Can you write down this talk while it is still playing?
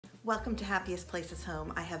Welcome to Happiest Places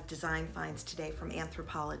Home. I have design finds today from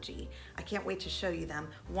Anthropologie. I can't wait to show you them.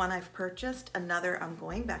 One I've purchased, another I'm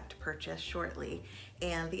going back to purchase shortly,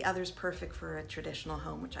 and the other's perfect for a traditional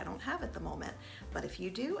home, which I don't have at the moment. But if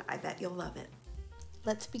you do, I bet you'll love it.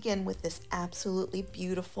 Let's begin with this absolutely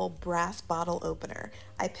beautiful brass bottle opener.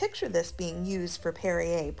 I picture this being used for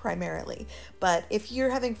Perrier primarily, but if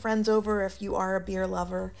you're having friends over, if you are a beer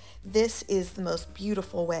lover, this is the most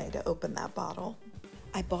beautiful way to open that bottle.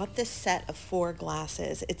 I bought this set of 4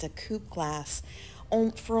 glasses. It's a coupe glass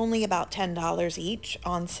for only about $10 each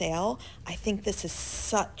on sale. I think this is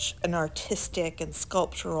such an artistic and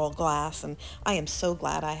sculptural glass, and I am so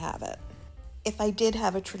glad I have it. If I did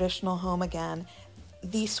have a traditional home again,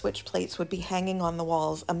 these switch plates would be hanging on the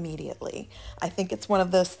walls immediately. I think it's one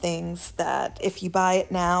of those things that if you buy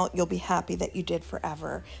it now, you'll be happy that you did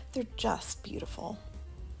forever. They're just beautiful.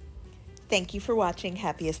 Thank you for watching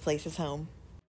Happiest Places Home.